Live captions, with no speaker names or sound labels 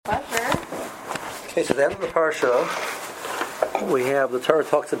Okay, so at the end of the parsha, we have the Torah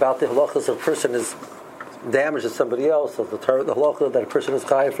talks about the halachas of a person is damages somebody else. So the halacha that a person is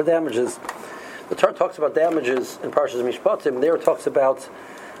chayav for damages. The Torah talks about damages in Parshas Mishpatim. There it talks about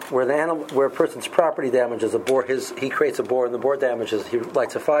where a person's property damages a boar. He creates a boar and the boar damages. He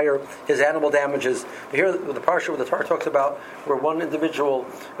lights a fire. His animal damages. But here, the parsha where the Torah talks about where one individual,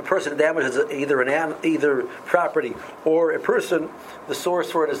 a person damages either property or a person. The source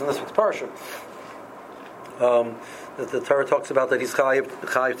for it is in this week's parsha. That the Torah talks about that he's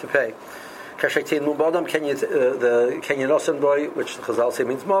chayiv to pay. The Kenyan boy, which the Chazal say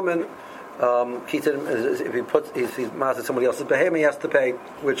means moment. If he mazes somebody else's behem, he has to pay.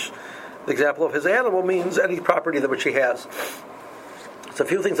 Which the example of his animal means any property that which he has. So a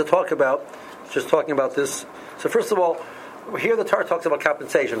few things to talk about. Just talking about this. So first of all, here the Torah talks about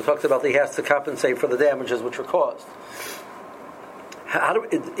compensation. It talks about that he has to compensate for the damages which were caused.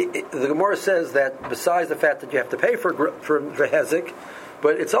 The Gemara says that besides the fact that you have to pay for hezek,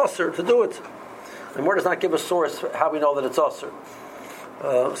 but it's usher to do it. The Gemara does not give a source how we know that it's usher.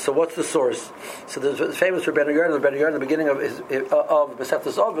 So what's the source? So the famous Rabbeinu Yonah, in the beginning of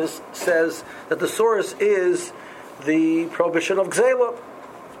Masechtas Avos, says that the source is the prohibition of gzela.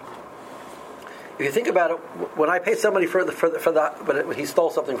 If you think about it, when I pay somebody for but he stole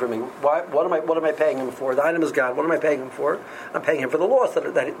something from me, what am I paying him for? The item is gone. What am I paying him for? I'm paying him for the loss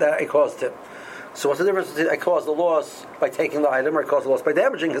that I caused him. So what's the difference between I caused the loss by taking the item, or I caused the loss by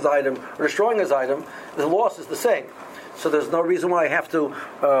damaging his item or destroying his item? The loss is the same. So there's no reason why I have to.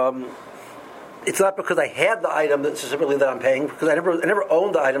 It's not because I had the item that's specifically that I'm paying, because I never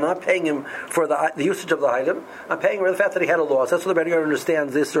owned the item. I'm not paying him for the usage of the item. I'm paying him for the fact that he had a loss. That's what the Rebbe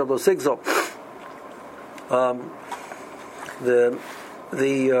understands this Rabbi Sigzol. The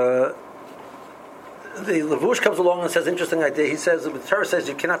Levush comes along and says interesting idea. He says the Torah says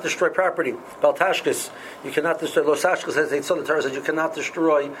you cannot destroy property. Baltashkis, you cannot destroy. Losashkis says the Torah says you cannot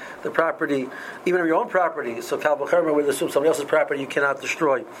destroy the property, even of your own property. So Kal V'Chomer would assume somebody else's property you cannot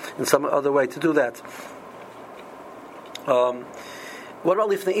destroy in some other way to do that. What about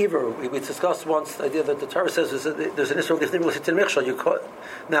lifnei iver? We discussed once the idea that the Torah says there's an issue of lifnei iver l'sitin michshol.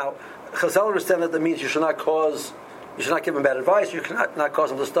 Now, Chazal understand that means you should not give him bad advice. You cannot not cause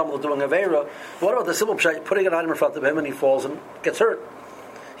him to stumble doing aveira. What about the simple pshat? Putting an item in front of him and he falls and gets hurt.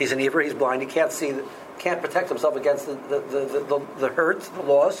 He's an iver. He's blind. He can't see. Can't protect himself against the hurt, the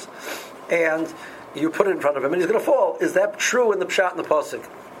loss. And you put it in front of him and he's going to fall. Is that true in the pshat and the pasuk?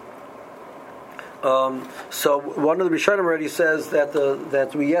 So one of the Rishonim already says that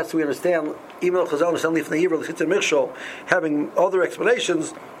we understand, even though Chazal understand lifnei iver l'sitin michshol, having other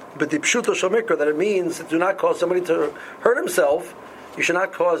explanations. But the pshuto shomikra, that it means do not cause somebody to hurt himself. You should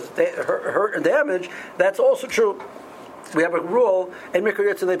not cause hurt and damage. That's also true. We have a rule in mikra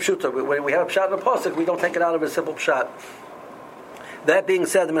yitzilei pshuto. When we have a pshat in a pasuk, we don't take it out of a simple pshat. That being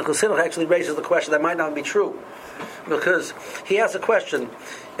said, the Minchas Chinuch actually raises the question that might not be true, because he asks a question.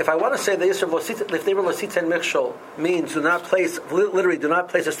 If I want to say the Yisrael lifnei iver l'sitin michshol means do not place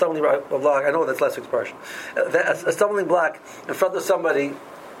a stumbling block. I know that's last week's parsha. A stumbling block in front of somebody.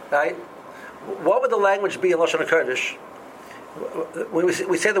 Right? What would the language be in Lashon HaKodesh? When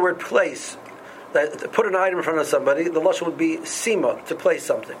we say the word place, that to put an item in front of somebody, the Lashon would be sima, to place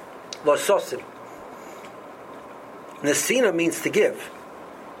something. Lososim. Nesina means to give.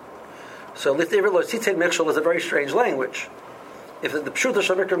 So lifnei iver l'sitin michshol is a very strange language. If the Pshuto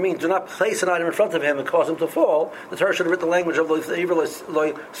Shomikra means do not place an item in front of him and cause him to fall, the Torah should have written the language of lifnei iver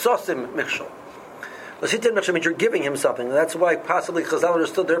l'sosim michshol. L'sitin michshol means you're giving him something. And that's why possibly Chazal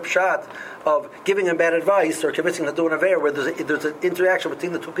understood their pshat of giving him bad advice or convincing him to do an affair where there's an interaction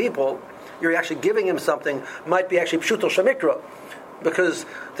between the two people. You're actually giving him something, might be actually Pshuto Shomikra. Because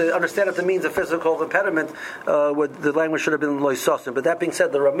to understand if it means a physical impediment, the language should have been loisosim. But that being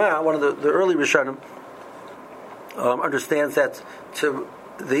said, the Ramah, one of the early Rishonim, understands that to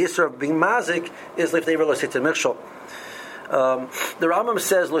the Yisra of being mazik is lifnei iver l'sitin michshol. The Rambam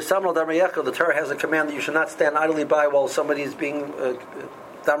says, the Torah has a command that you should not stand idly by while somebody is being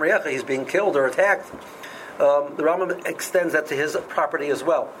he's being killed or attacked. The Rambam extends that to his property as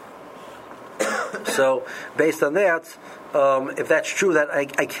well. So, based on that, if that's true, that I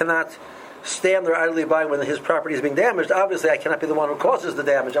cannot stand there idly by when his property is being damaged, obviously I cannot be the one who causes the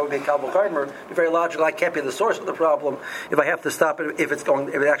damage. I would be a Kal V'Chomer. It'd be very logical. I can't be the source of the problem if I have to stop it if it's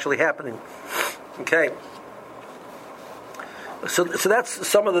actually happening. Okay. So that's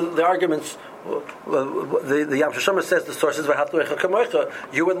some of the arguments. The Yam Shashama says the source is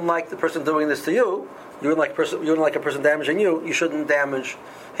you wouldn't like the person doing this to you. You wouldn't like a person damaging you. You shouldn't damage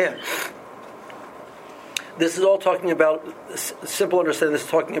him. this is all talking about simple understanding. This is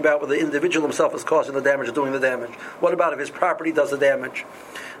talking about whether the individual himself is causing the damage or doing the damage. What about if his property does the damage?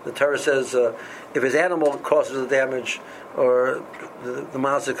 The Torah says if his animal causes the damage, or the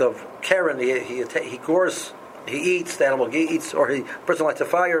mazik of Karen, he gores, he eats, the animal eats, or person lights a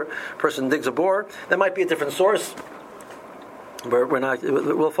fire, person digs a bore. That might be a different source. But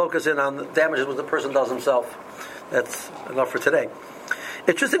we'll focus in on the damages what the person does himself. That's enough for today.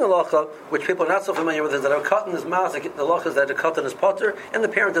 Interesting halacha, which people are not so familiar with, is that a cotton is mazik. The halacha is that a cotton is potter, and the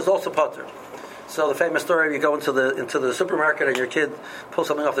parent is also potter. So the famous story: you go into the supermarket and your kid pulls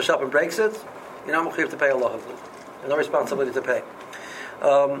something off the shelf and breaks it. You know, you have to pay halacha. There's no responsibility to pay.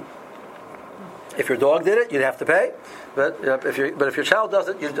 If your dog did it, you'd have to pay. But if your child does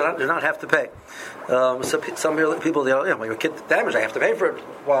it, you do not have to pay. So some people, well, your kid damaged, I have to pay for it.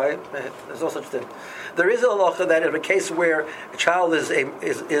 Why? There's no such thing. There is a halacha that in a case where a child is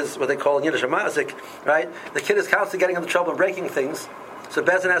what they call in Yiddish a mazik, right? The kid is constantly getting into trouble and breaking things. So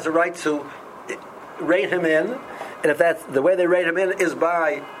Beis Din has the right to rein him in, and if that's the way they rein him in is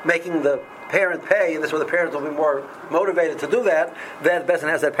by making the parent pay, and this way the parent will be more motivated to do that, then Beis Din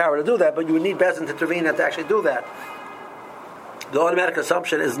has that power to do that, but you would need Beis Din to intervene and to actually do that. The automatic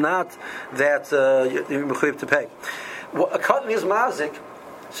assumption is not that you're mechuyev to pay. Well, a cotton is mazik,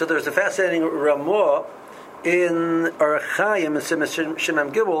 so there's a fascinating Ramah in Orach Chaim and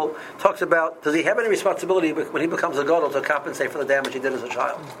Shimon Gimel talks about, does he have any responsibility when he becomes a gadol to compensate for the damage he did as a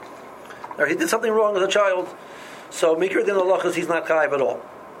child? Or he did something wrong as a child, so Mikra Din Halachas, he's not chayiv at all.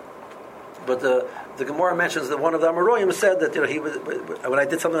 But the Gemara mentions that one of the Amoraim said that when I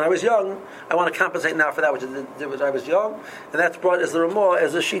did something when I was young, I want to compensate now for that which I did when I was young, and that's brought as the Ramah,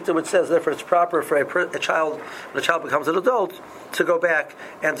 as a shita which says therefore it's proper for a child when a child becomes an adult to go back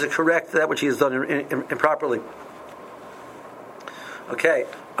and to correct that which he has done improperly. Okay.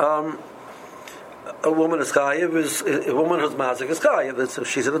 A woman is chayiv, a woman who's mazik is chayiv. So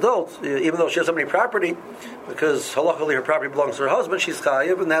she's an adult, even though she has so many property, because halachically her property belongs to her husband. She's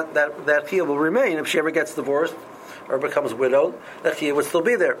chayiv, and that chiyuv will remain if she ever gets divorced or becomes widowed. That chiyuv would still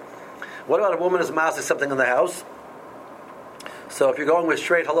be there. What about a woman who's mazik something in the house? So if you're going with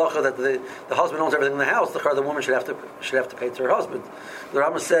straight halacha that the husband owns everything in the house, the woman should have to pay to her husband. The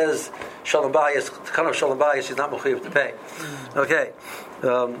Rambam says shalom bayis, kind of shalom bayis, she's not mechuyev to pay. Okay,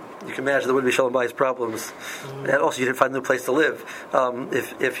 you can imagine there would be shalom bayis problems, and also you didn't find a new place to live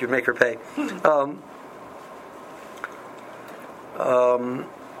if you make her pay.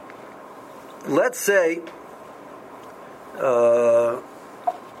 Let's say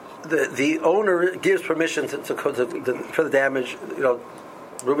the owner gives permission for the damage.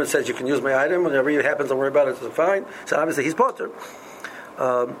 Reuben says you can use my item. Whenever it happens, don't worry about it. It's fine. So obviously he's potter.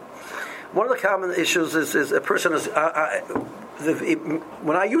 One of the common issues is a person is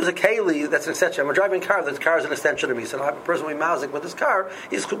when I use a keli, that's an extension. I'm driving a car. This car is an extension of me. So a person will be mazik with this car.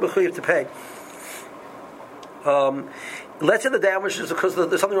 He's mechuyev to pay. Let's say the damage is because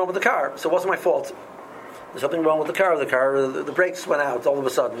there's something wrong with the car. So it wasn't my fault. There's something wrong with the car. The brakes went out all of a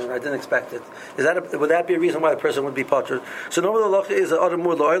sudden, and I didn't expect it. Would that be a reason why the person would be potter? So normally the halacha is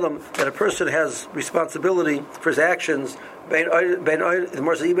that a person has responsibility for his actions, even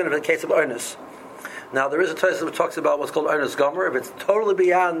in the case of oinus. Now there is a Tosfos which talks about what's called oinus gomer, if it's totally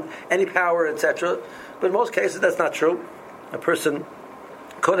beyond any power, etc. But in most cases that's not true. A person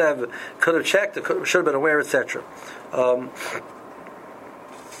could have checked, should have been aware, etc.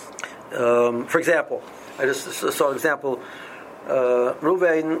 For example, I just saw an example.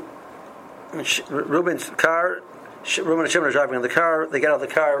 Reuben's car. Reuben and Shimon are driving in the car. They get out of the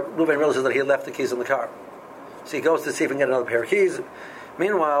car. Reuben realizes that he had left the keys in the car, so he goes to see if he can get another pair of keys.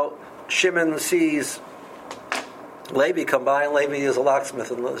 Meanwhile, Shimon sees Levi come by, and Levi is a locksmith.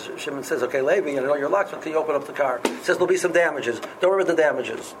 And Shimon says, "Okay, Levi, you're a locksmith. Can you open up the car?" He says, "There'll be some damages. Don't worry about the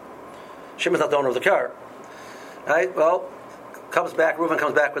damages." Shimon's not the owner of the car. All right? Well, Reuben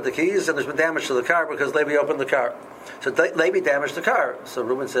comes back with the keys, and there's been damage to the car because Levi opened the car. So Levi damaged the car. So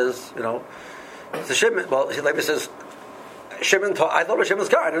Reuben says, to Shimon, well, Levi says, I thought it was Shimon's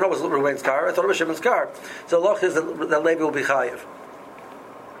car. I didn't know it was Reuben's car. I thought it was Shimon's car. So the law is that Levi will be chayiv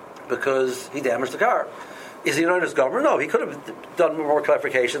because he damaged the car. Is he known as gomer? No, he could have done more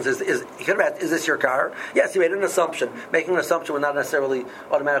clarifications. He could have asked, is this your car? Yes, he made an assumption. Making an assumption would not necessarily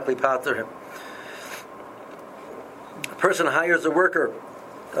automatically pater him. A person hires a worker,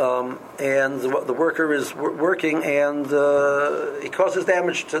 and the worker is working, and he causes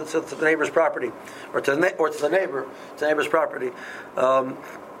damage to the neighbor's property, or to the neighbor's property. The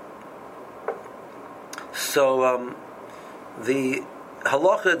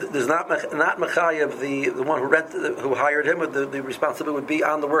halacha is not mechayev the one who hired him. The responsibility would be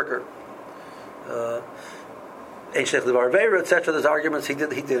on the worker. etc. There's arguments he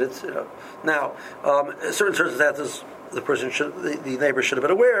did it. Now, certain circumstances, the neighbor should have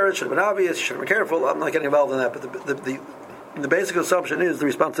been aware. It should have been obvious. Should have been careful. I'm not getting involved in that. But the basic assumption is the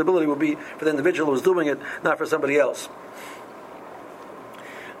responsibility will be for the individual who's doing it, not for somebody else.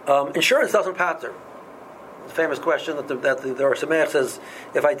 Insurance doesn't pater. The famous question that the Or Sameach says: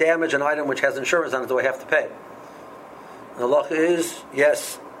 if I damage an item which has insurance on it, do I have to pay? The halacha is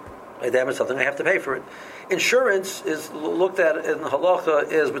yes. I damage something, I have to pay for it. Insurance is looked at in the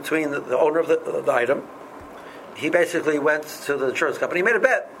halacha is between the owner of the item. He basically went to the insurance company. He made a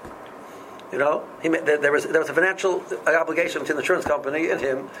bet. There was a financial obligation between the insurance company and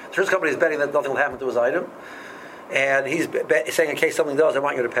him. The insurance company is betting that nothing will happen to his item, and he's saying in case something does, I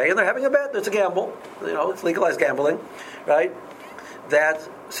want you to pay. And they're having a bet. It's a gamble. It's legalized gambling, right? That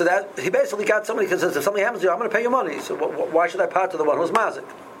he basically got somebody who says if something happens to you, I'm going to pay you money. So why should I part to the one who's mazik?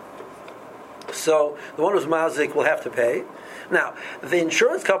 So the one who's mazik will have to pay. Now, the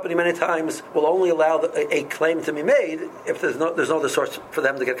insurance company many times will only allow a claim to be made if there's no other source for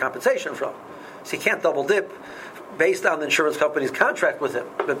them to get compensation from. So he can't double dip based on the insurance company's contract with him.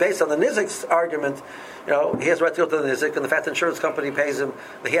 But based on the nizik's argument, he has the right to go to the nizik, and the fact the insurance company pays him,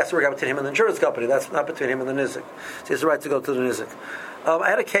 he has to work out between him and the insurance company. That's not between him and the nizik. So he has the right to go to the nizik. I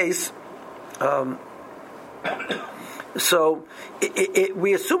had a case. So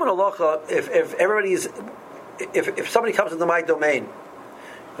we assume in halacha if somebody comes into my domain,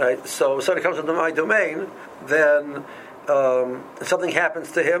 right? So if somebody comes into my domain, then something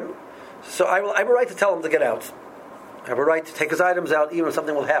happens to him. So I have a right to tell him to get out. I have a right to take his items out, even if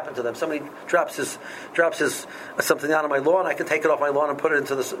something will happen to them. Somebody drops his something down on my lawn, I can take it off my lawn and put it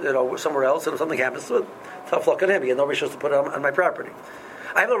into somewhere else. And if something happens to it, tough luck on him. He had no reason to put it on my property.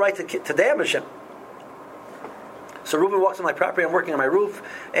 I have the right to damage him. So Reuben walks on my property, I'm working on my roof,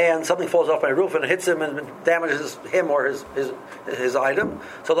 and something falls off my roof and it hits him and damages him or his item.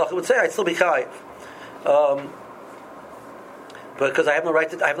 So Allah would say, I'd still be chayiv. Because I have no right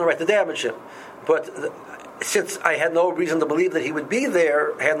to damage him. But since I had no reason to believe that he would be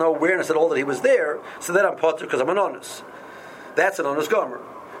there, I had no awareness at all that he was there, so then I'm potter because I'm an onus. That's an onus gomer.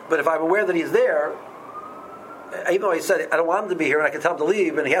 But if I'm aware that he's there, even though he said I don't want him to be here and I can tell him to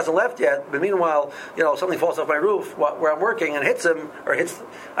leave and he hasn't left yet, but meanwhile, something falls off my roof where I'm working and hits him I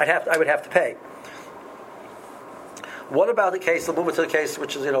would have to pay. What about the case? The movement to the case,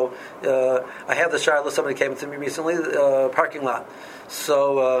 which is I have the shayla. Somebody came to me recently, parking lot.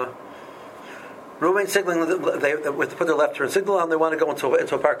 So Reuben signaling they put their left turn signal on. They want to go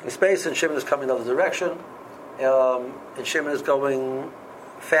into a parking space, and Shimon is coming the other direction, and Shimon is going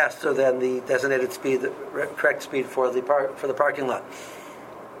faster than the designated speed, the correct speed for the parking lot.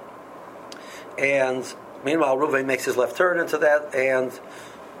 And meanwhile, Reuven makes his left turn into that, and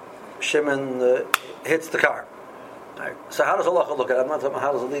Shimon hits the car. Right. So how does halacha look at it? I'm not talking about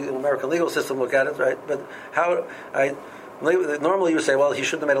how does the American legal system look at it, right? But normally you say, well, he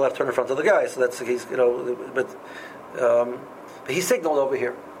shouldn't have made a left turn in front of the guy. So that's but he signaled over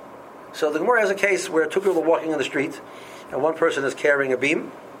here. So the Gemara has a case where two people are walking in the street, and one person is carrying a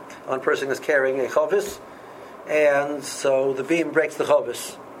beam, one person is carrying a chavis, and so the beam breaks the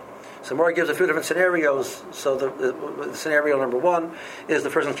chavis. So Gemara gives a few different scenarios. So the scenario number one is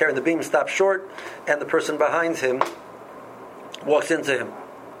the person carrying the beam stops short, and the person behind him walks into him.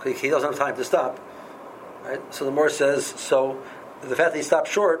 He doesn't have time to stop. Right? So the Gemara says, so the fact that he stopped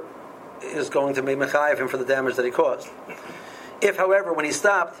short is going to be mechayev him for the damage that he caused. If, however, when he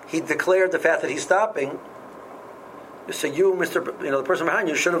stopped, he declared the fact that he's stopping, so you, the person behind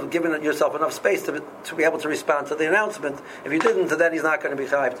you, should have given yourself enough space to be able to respond to the announcement. If you didn't, then he's not going to be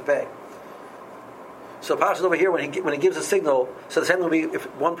chayiv to pay. So Pasha over here, when he gives a signal, so the same will be if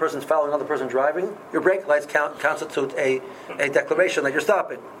one person's following another person driving, your brake lights constitute a declaration that you're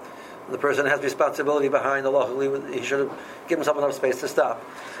stopping. The person has responsibility behind the law. He should have given himself enough space to stop.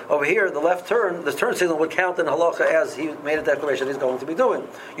 Over here, the turn signal would count in halacha as he made a declaration he's going to be doing.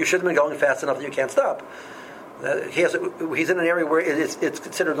 You shouldn't have been going fast enough that you can't stop. He's in an area where it's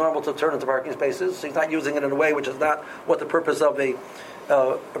considered normal to turn into parking spaces, so he's not using it in a way which is not what the purpose of a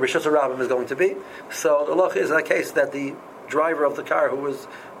Rishus Rabbim is going to be. So the halacha is in that case that the driver of the car who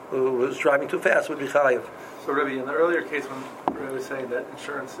was driving too fast would be chayiv. So Rabbi, in the earlier case when Rabbi was saying that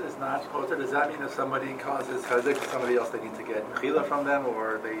insurance is not poter, does that mean if somebody causes chazik to somebody else, they need to get mechila from them,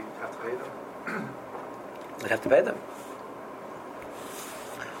 or they have to pay them? They have to pay them.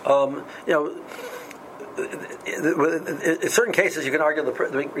 In certain cases, you can argue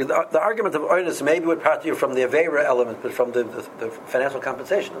the argument of oinus maybe would part you from the avera element, but from the financial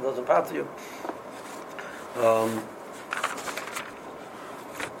compensation, it doesn't part you.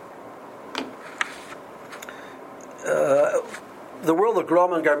 the world of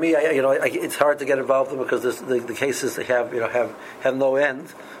Groma and Garmi, it's hard to get involved in because the cases they have no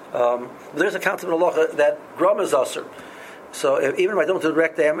end. There's a concept in halacha that Groma is usher. So even if I don't do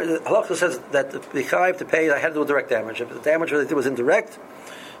direct damage, halacha says that the chayiv to pay, I had to do direct damage. If the damage that I did was indirect,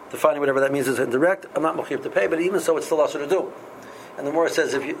 defining whatever that means is indirect, I'm not mechayiv to pay. But even so, it's still usher to do. And the more it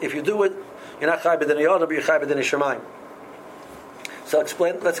says, if you do it, you're not chayiv b'dinei yodam, but you're chayiv b'dinei shemayim. So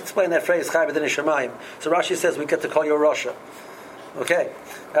let's explain that phrase, chayiv b'dinei shemayim. So Rashi says we get to call you a Rasha. Okay,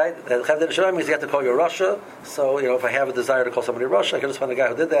 right? Chayiv b'dinei shemayim means you get to call you a Rasha. So if I have a desire to call somebody a Rasha, I can just find a guy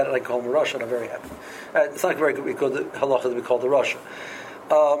who did that and I can call him a Rasha, and I'm very happy. It's not very good halacha to be called a Rasha.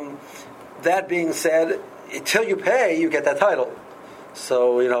 That being said, until you pay, you get that title.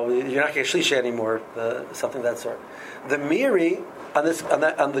 So you're not getting shlisha anymore, something of that sort. The Miri on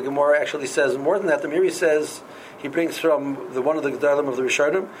the Gemara actually says more than that. The Miri says he brings from one of the Gedalim of the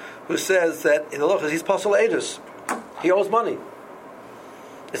Rishonim, who says that in the halacha he's posel edus. He owes money.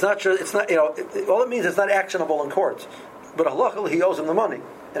 It's not true. It's not. All it means is not actionable in court. But halacha he owes him the money,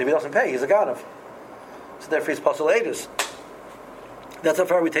 and if he doesn't pay, he's a ganav. So therefore, he's posel edus. That's how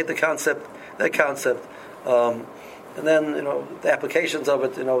far we take that concept. And then, the applications of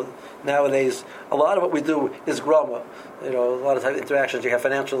it, nowadays, a lot of what we do is grama. A lot of interactions, you have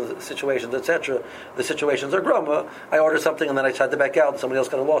financial situations, etc. The situations are grama. I order something and then I tried to back out and somebody else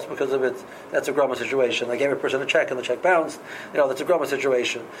got a loss because of it. That's a grama situation. I gave a person a check and the check bounced. That's a grama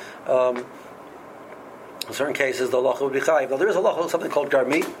situation. In certain cases, the halacha would be chayiv. Now, there is a halacha, something called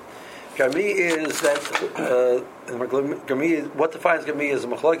garmi. Garmi is that Garmi. What defines Garmi is a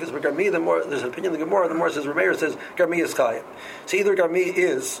machlokes. But Garmi, the more there's an opinion in the Gemara, the more says Rameir says Garmi is chayiv. So either Garmi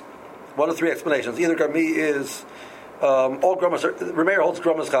is one of three explanations. Either Garmi is all Gramas. Rameir holds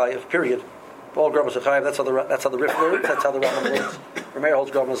Gramas chayiv. Period. All Gramas are chayiv. That's how the Rif learns. That's how the Rambam learns. Rameir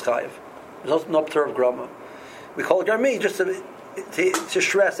holds Gramas chayiv. There's no p'tur of Grama. We call it Garmi just to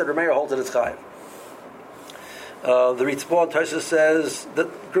stress that Rameir holds it as chayiv. The Ritzvah Tosfos says that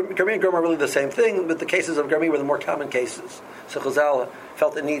Garmi and Groma are really the same thing, but the cases of Garmi were the more common cases. So Chazal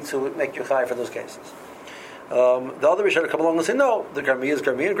felt the need to make you chayiv for those cases. The other Rishonim come along and say, no, the Garmi is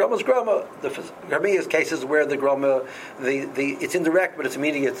Garmi and Groma is Groma. The Garmi is cases where the Groma, it's indirect, but it's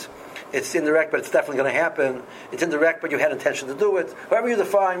immediate. It's indirect, but it's definitely going to happen. It's indirect, but you had intention to do it. However you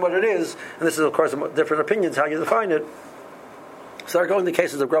define what it is, and this is, of course, different opinions how you define it. So they're going to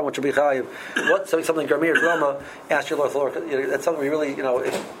cases of Groma, which will be chayiv. Something Garmi or Groma, ask your Lord, that's something we really,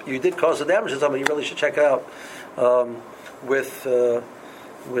 if you did cause the damage to somebody, you really should check it out with the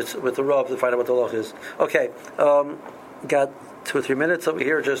Rav to find out what the law is. Okay, got 2 or 3 minutes over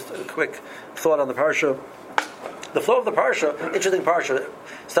here. Just a quick thought on the parsha. The flow of the parsha, interesting parsha,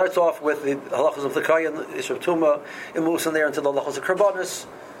 starts off with the halachas of the Kayan, the issue of Tumah. It moves in there into the halachas of Karbonis.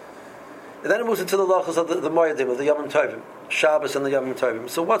 And then it moves into the halachas of the Moedim, of the Yom Tovim, Shabbos and the Yom Tovim.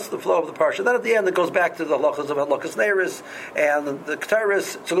 So what's the flow of the parsha? Then at the end it goes back to the halachas of Halakas Neiris and the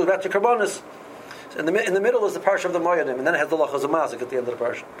Ketores, so it goes back to Karbonis. In the middle is the parsha of the Moedim, and then it has the halachas of Mazik at the end of the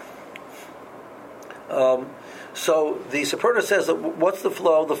parsha. So the Sephirah says that what's the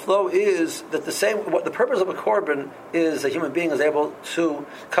flow? The flow is that the purpose of a korban is a human being is able to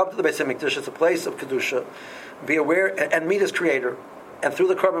come to the Beis HaMikdash. It's a place of kedusha, be aware and meet his Creator, and through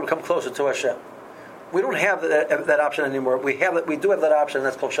the korban become closer to Hashem. We don't have that option anymore. We do have that option, and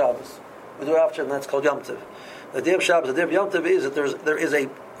that's called Shabbos. We do have an option, and that's called Yom Tov. The day of Shabbos, the day of Yom Tov is that there is a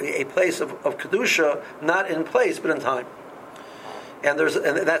place of kedusha, not in place but in time, and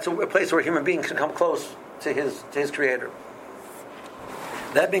that's a place where a human being can come close to his Creator.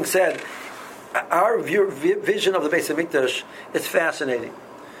 That being said, our vision of the Beis HaMikdash is fascinating.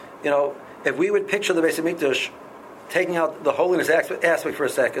 If we would picture the Beis HaMikdash taking out the holiness aspect for a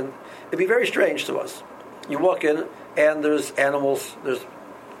second, it'd be very strange to us. You walk in and there's animals,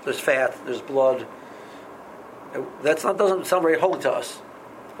 there's fat, there's blood. Doesn't sound very holy to us,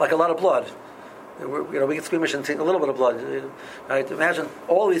 like a lot of blood. We get squeamish and see a little bit of blood. Right? Imagine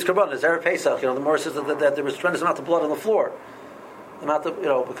all of these korbanos, Erev Pesach. The Gemara says that there was tremendous amount of blood on the floor,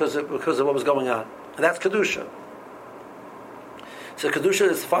 because of what was going on, and that's kedusha. So kedusha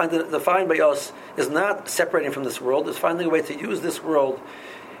is defined by us is not separating from this world. It's finding a way to use this world,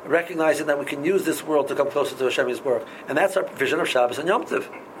 recognizing that we can use this world to come closer to Hashem Yisborach, and that's our vision of Shabbos and Yom Tov.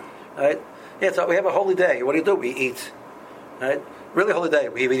 Right? Yeah, so we have a holy day. What do? We eat. Right? Really holy day.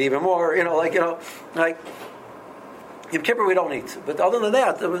 We eat even more. Like Yom Kippur we don't eat. But other than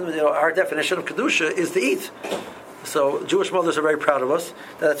that, our definition of kedusha is to eat. So Jewish mothers are very proud of us.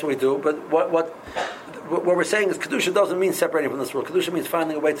 That's what we do. But what what we're saying is Kedusha doesn't mean separating from this world. Kedusha means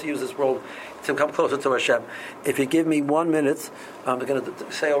finding a way to use this world to come closer to Hashem. If you give me 1 minute, I'm going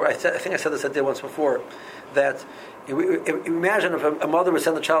to say, I think I said this I did once before, that imagine if a mother would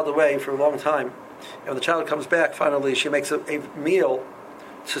send the child away for a long time, and when the child comes back, finally she makes a meal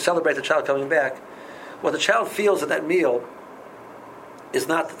to celebrate the child coming back. What the child feels at that meal is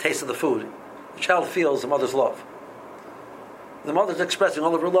not the taste of the food. The child feels the mother's love. The mother's expressing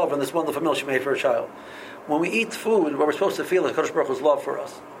all of her love in this wonderful meal she made for her child. When we eat food, what we're supposed to feel is HaKadosh Baruch Hu's love for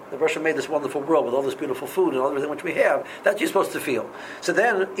us. The Baruch made this wonderful world with all this beautiful food and all everything which we have. That's what you're supposed to feel. So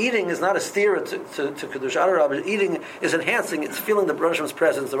then, eating is not a steer to Kedusha Adarab. Eating is enhancing. It's feeling the Baruch's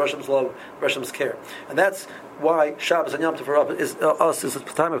presence, the Baruch's love, the Baruch's care, and that's why Shabbos and Yom Tov for us is a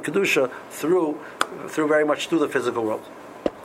time of Kedusha through very much through the physical world.